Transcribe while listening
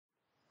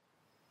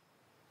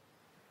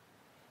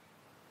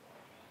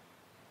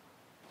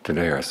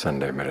Today our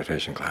Sunday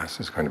meditation class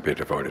is going to be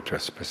devoted to a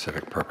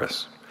specific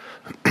purpose,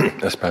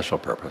 a special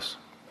purpose.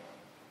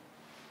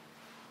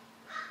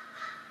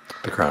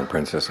 The Crown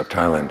Princess of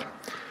Thailand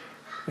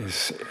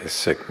is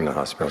sick in the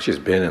hospital. She's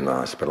been in the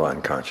hospital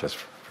unconscious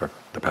for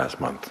the past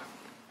month.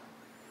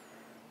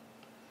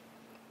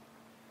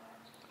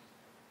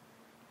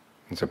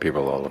 And so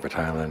people all over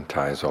Thailand,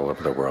 Thais all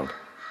over the world,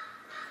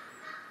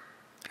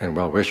 and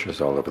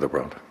well-wishers all over the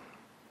world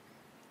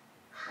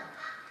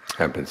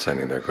have been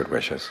sending their good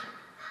wishes.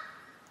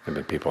 There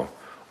have been people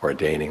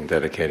ordaining,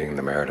 dedicating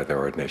the merit of their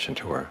ordination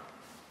to her.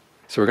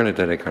 So we're going to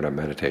dedicate our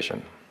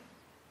meditation.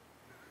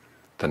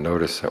 The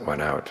notice that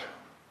went out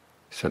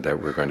said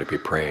that we're going to be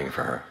praying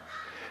for her,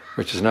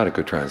 which is not a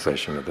good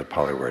translation of the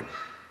Pali word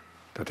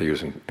that they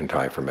use in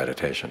Thai for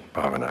meditation,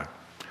 bhavana.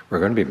 We're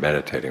going to be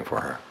meditating for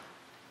her.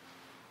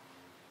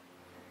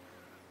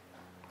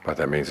 What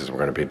that means is we're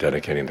going to be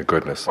dedicating the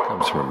goodness that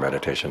comes from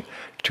meditation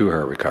to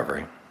her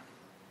recovery.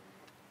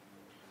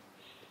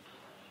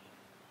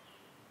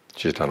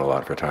 She's done a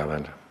lot for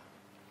Thailand.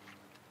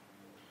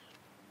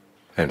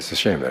 And it's a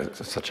shame that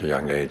at such a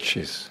young age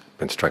she's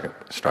been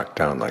struck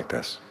down like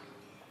this.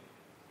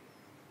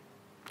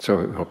 So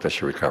we hope that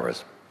she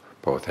recovers,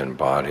 both in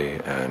body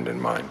and in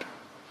mind.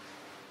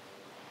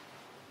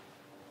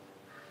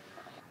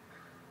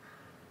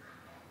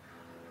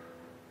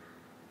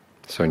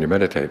 So when you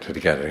meditate, to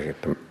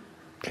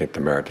dedicate the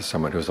merit to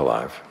someone who's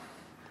alive,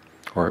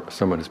 or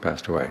someone who's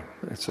passed away,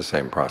 it's the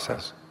same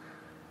process.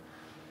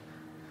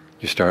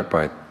 You start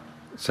by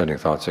sending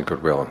thoughts of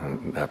goodwill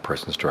in that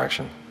person's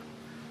direction.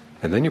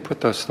 And then you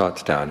put those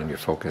thoughts down and you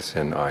focus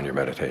in on your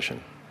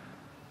meditation.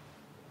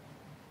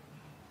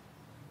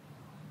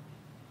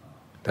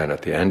 Then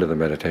at the end of the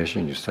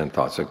meditation you send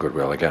thoughts of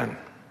goodwill again.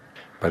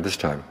 By this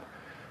time,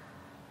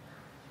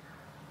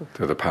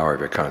 through the power of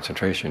your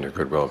concentration, your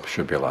goodwill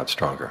should be a lot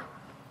stronger.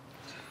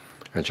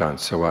 And John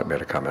Sawat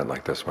made a comment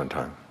like this one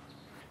time.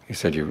 He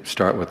said, you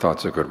start with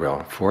thoughts of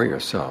goodwill for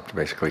yourself to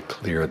basically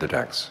clear the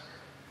decks.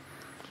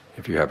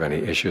 If you have any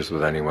issues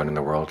with anyone in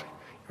the world,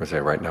 you would say,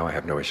 right now I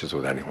have no issues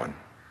with anyone.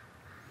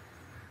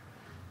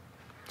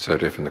 So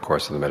that if in the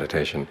course of the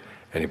meditation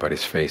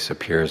anybody's face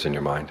appears in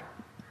your mind,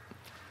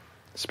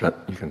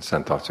 you can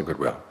send thoughts of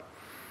goodwill,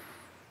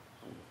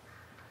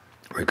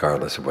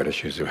 regardless of what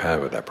issues you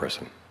have with that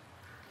person.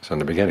 So in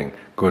the beginning,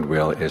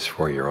 goodwill is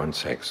for your own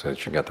sake, so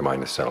that you get the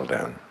mind to settle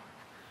down.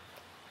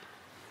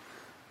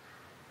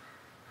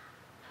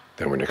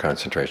 Then when your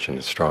concentration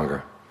is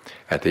stronger,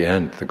 at the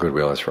end the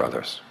goodwill is for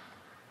others.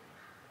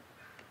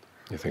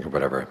 You think of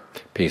whatever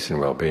peace and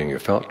well-being you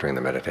felt during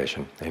the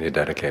meditation, and you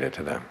dedicate it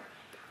to them.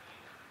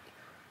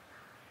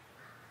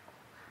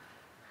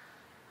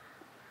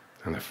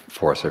 And the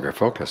force of your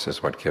focus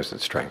is what gives it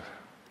strength.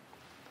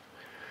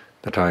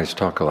 The Thais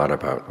talk a lot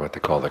about what they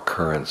call the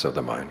currents of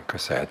the mind,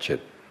 kasayachit.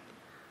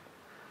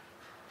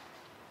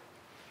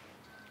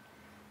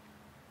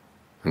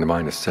 And the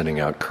mind is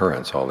sending out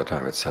currents all the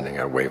time, it's sending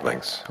out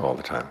wavelengths all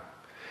the time.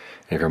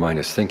 And if your mind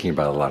is thinking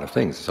about a lot of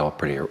things, it's all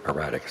pretty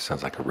erratic. It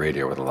sounds like a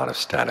radio with a lot of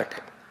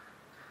static.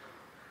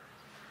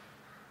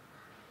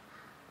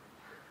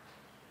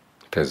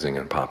 Fizzing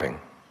and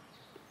popping.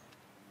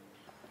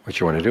 What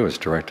you want to do is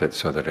direct it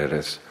so that it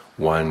is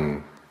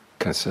one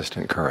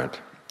consistent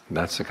current. And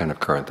that's the kind of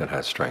current that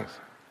has strength.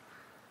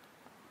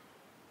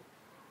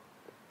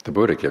 The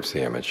Buddha gives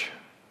the image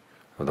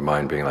of the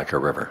mind being like a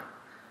river.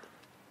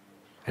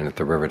 And if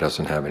the river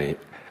doesn't have any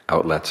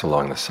outlets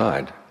along the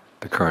side,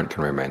 the current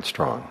can remain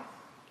strong.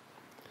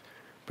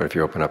 But if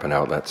you open up an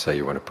outlet, say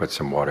you want to put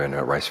some water in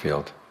a rice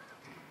field,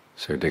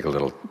 so you dig a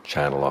little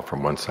channel off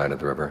from one side of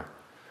the river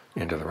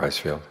into the rice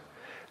field,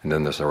 and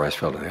then there's a rice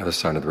field on the other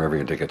side of the river,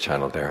 you dig a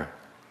channel there.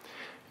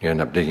 You end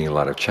up digging a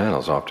lot of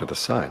channels off to the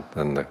side,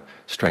 then the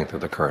strength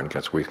of the current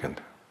gets weakened.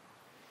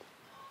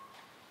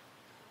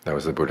 That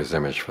was the Buddha's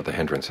image for the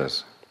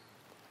hindrances,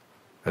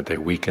 that they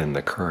weaken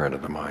the current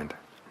of the mind.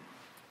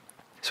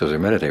 So as we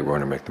meditate, we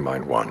want to make the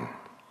mind one.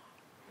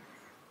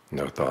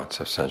 No thoughts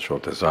of sensual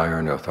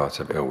desire, no thoughts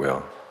of ill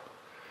will,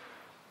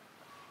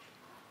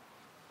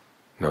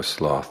 no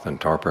sloth and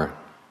torpor,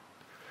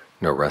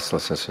 no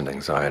restlessness and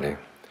anxiety,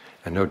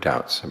 and no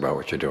doubts about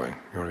what you're doing.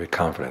 You want to be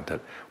confident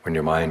that when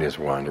your mind is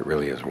one, it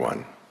really is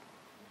one.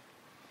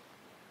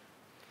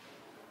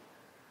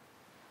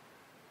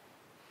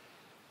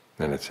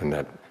 And it's in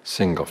that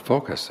single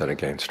focus that it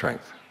gains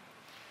strength.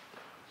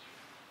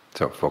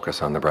 So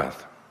focus on the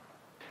breath,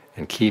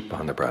 and keep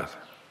on the breath.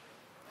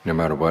 No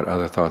matter what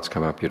other thoughts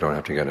come up, you don't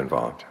have to get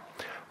involved.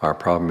 Our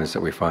problem is that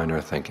we find our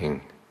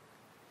thinking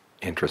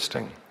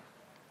interesting.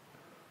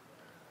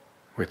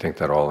 We think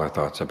that all our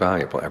thoughts are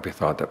valuable. Every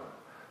thought that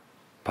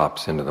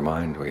pops into the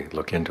mind, we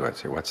look into it,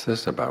 say, what's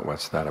this about?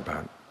 What's that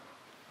about?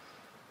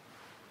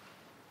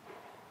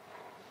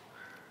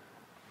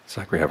 It's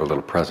like we have a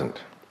little present.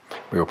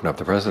 We open up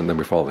the present, and then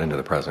we fall into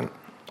the present,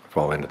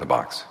 fall into the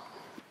box.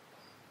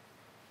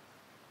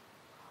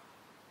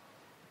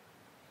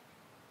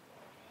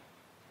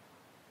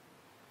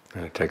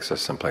 And it takes us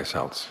someplace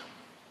else.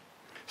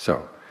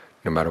 So,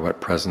 no matter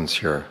what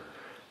presence you're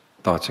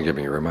thoughts are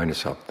giving you, remind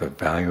yourself the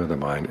value of the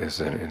mind is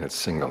in its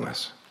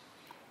singleness.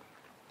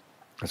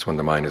 It's when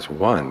the mind is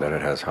one that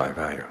it has high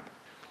value.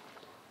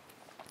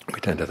 We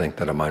tend to think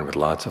that a mind with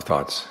lots of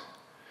thoughts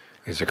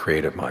is a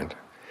creative mind.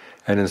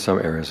 And in some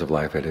areas of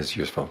life it is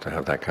useful to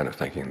have that kind of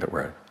thinking, that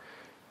where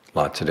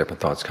lots of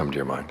different thoughts come to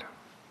your mind.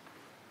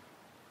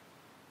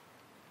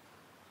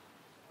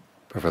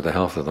 But for the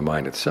health of the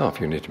mind itself,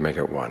 you need to make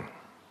it one.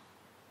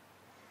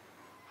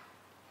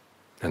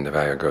 And the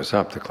value goes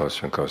up the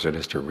closer and closer it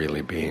is to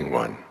really being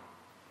one.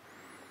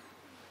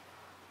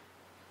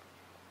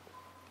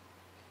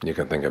 You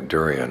can think of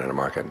durian in a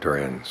market.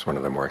 Durian is one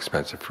of the more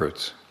expensive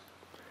fruits.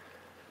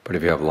 But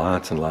if you have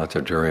lots and lots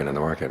of durian in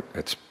the market,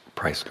 its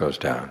price goes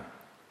down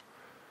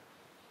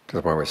to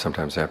the point where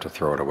sometimes they have to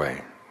throw it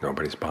away.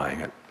 Nobody's buying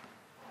it.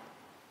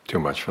 Too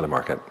much for the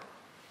market.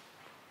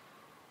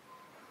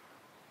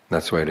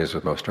 That's the way it is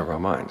with most of our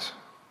minds.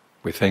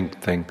 We think.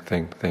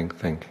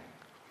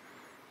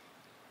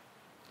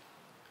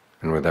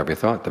 And with every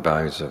thought, the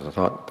value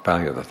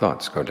of the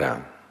thoughts go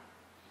down.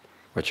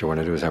 What you want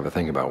to do is have a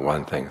think about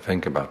one thing.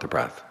 Think about the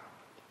breath.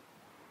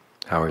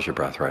 How is your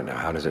breath right now?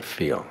 How does it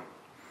feel?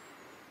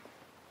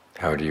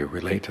 How do you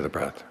relate to the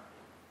breath?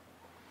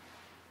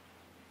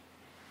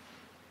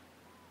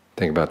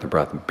 Think about the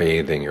breath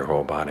bathing your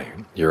whole body.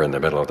 You're in the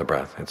middle of the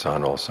breath. It's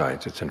on all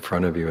sides. It's in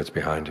front of you, it's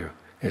behind you,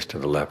 it's to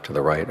the left, to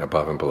the right,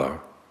 above and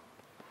below.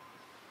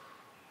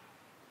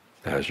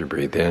 As you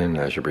breathe in,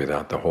 as you breathe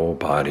out, the whole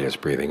body is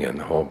breathing in,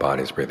 the whole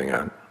body is breathing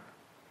out.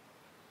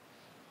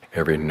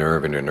 Every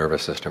nerve in your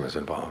nervous system is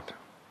involved.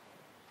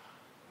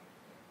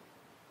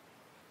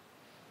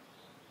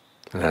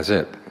 And that's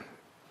it.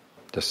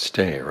 Just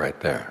stay right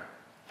there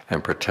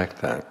and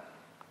protect that.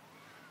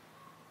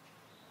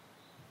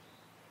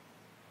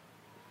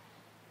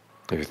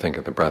 If you think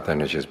of the breath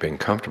energy as being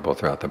comfortable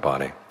throughout the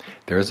body,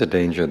 there is a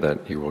danger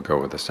that you will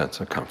go with a sense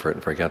of comfort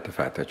and forget the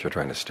fact that you're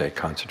trying to stay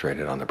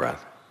concentrated on the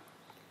breath.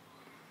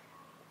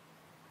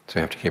 So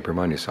you have to keep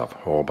reminding yourself,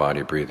 whole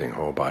body breathing,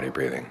 whole body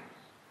breathing.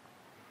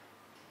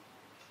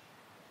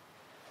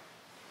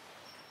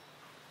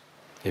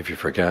 If you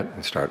forget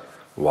and start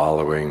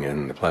wallowing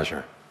in the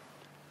pleasure,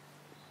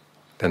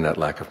 then that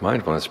lack of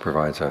mindfulness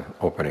provides an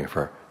opening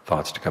for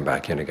thoughts to come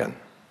back in again.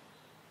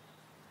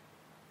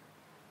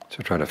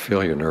 So try to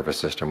fill your nervous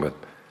system with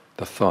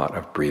the thought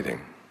of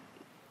breathing.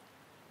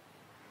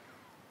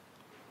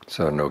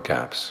 So no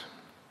gaps.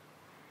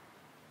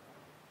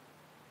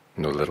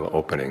 No little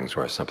openings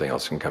where something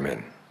else can come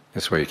in.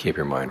 This way you keep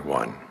your mind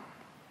one.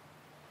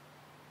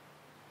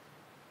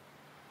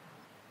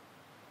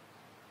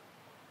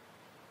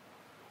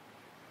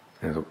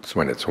 And it's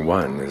when it's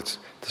one, it's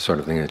the sort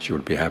of thing that you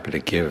would be happy to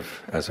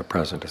give as a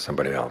present to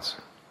somebody else.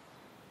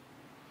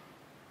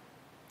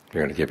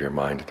 You're going to give your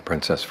mind to the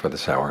princess for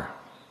this hour.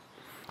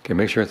 Okay,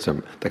 make sure it's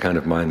the kind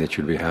of mind that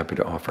you'd be happy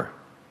to offer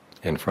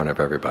in front of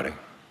everybody.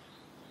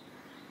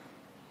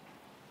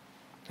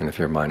 And if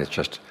your mind is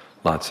just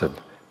lots of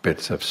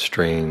bits of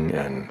string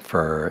and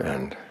fur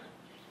and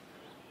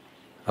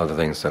other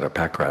things that a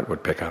pack rat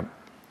would pick up,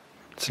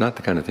 it's not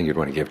the kind of thing you'd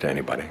want to give to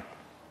anybody.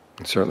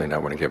 And certainly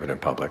not want to give it in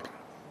public.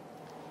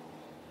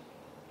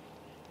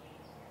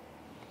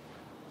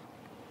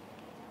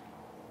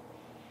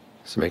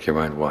 So make your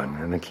mind one,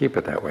 and then keep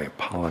it that way,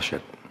 polish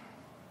it.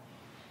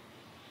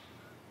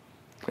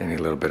 Any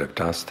little bit of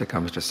dust that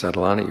comes to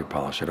settle on it, you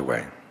polish it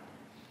away.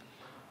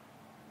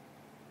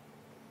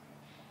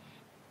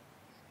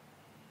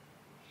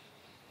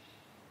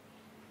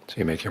 So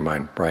you make your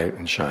mind bright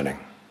and shining.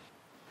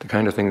 The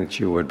kind of thing that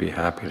you would be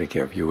happy to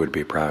give, you would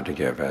be proud to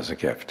give as a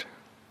gift.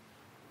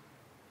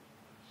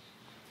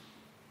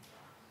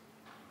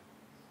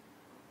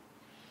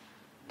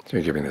 So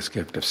you're giving this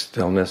gift of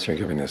stillness, you're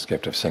giving this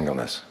gift of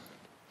singleness.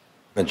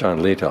 And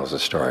John Lee tells a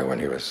story when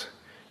he was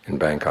in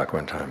Bangkok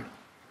one time.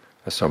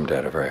 A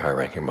Somdet, a very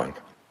high-ranking monk,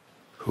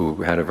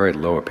 who had a very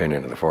low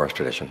opinion of the forest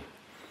tradition,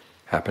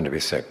 happened to be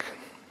sick.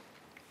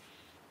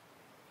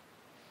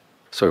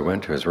 So he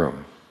went to his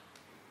room,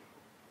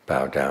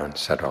 bowed down,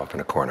 sat off in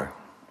a corner,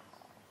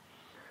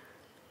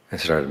 and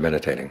started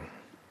meditating.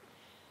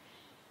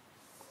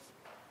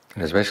 And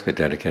he was basically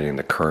dedicating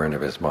the current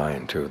of his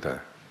mind to the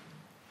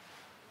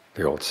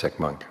old sick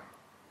monk.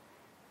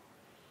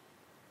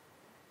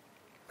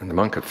 And the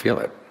monk could feel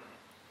it.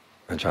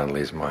 And John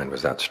Lee's mind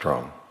was that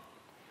strong.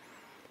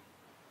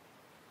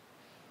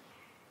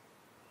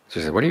 So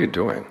he said, "What are you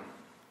doing?"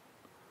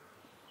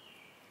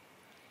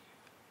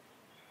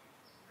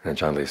 And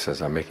John Lee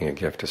says, "I'm making a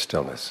gift of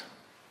stillness."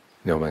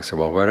 The old monk said,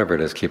 "Well, whatever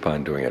it is, keep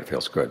on doing it. It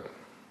feels good."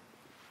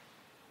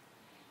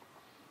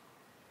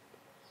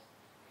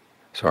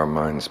 So our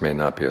minds may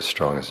not be as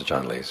strong as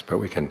John Lee's, but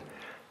we can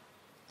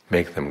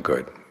make them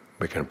good.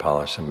 We can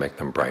polish them, make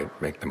them bright,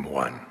 make them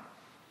one.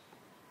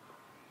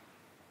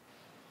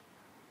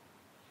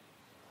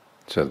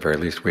 So at the very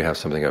least we have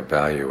something of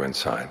value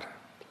inside.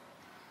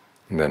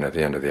 And then at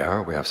the end of the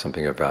hour we have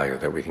something of value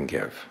that we can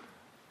give.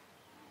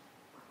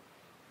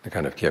 The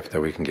kind of gift that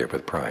we can give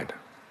with pride.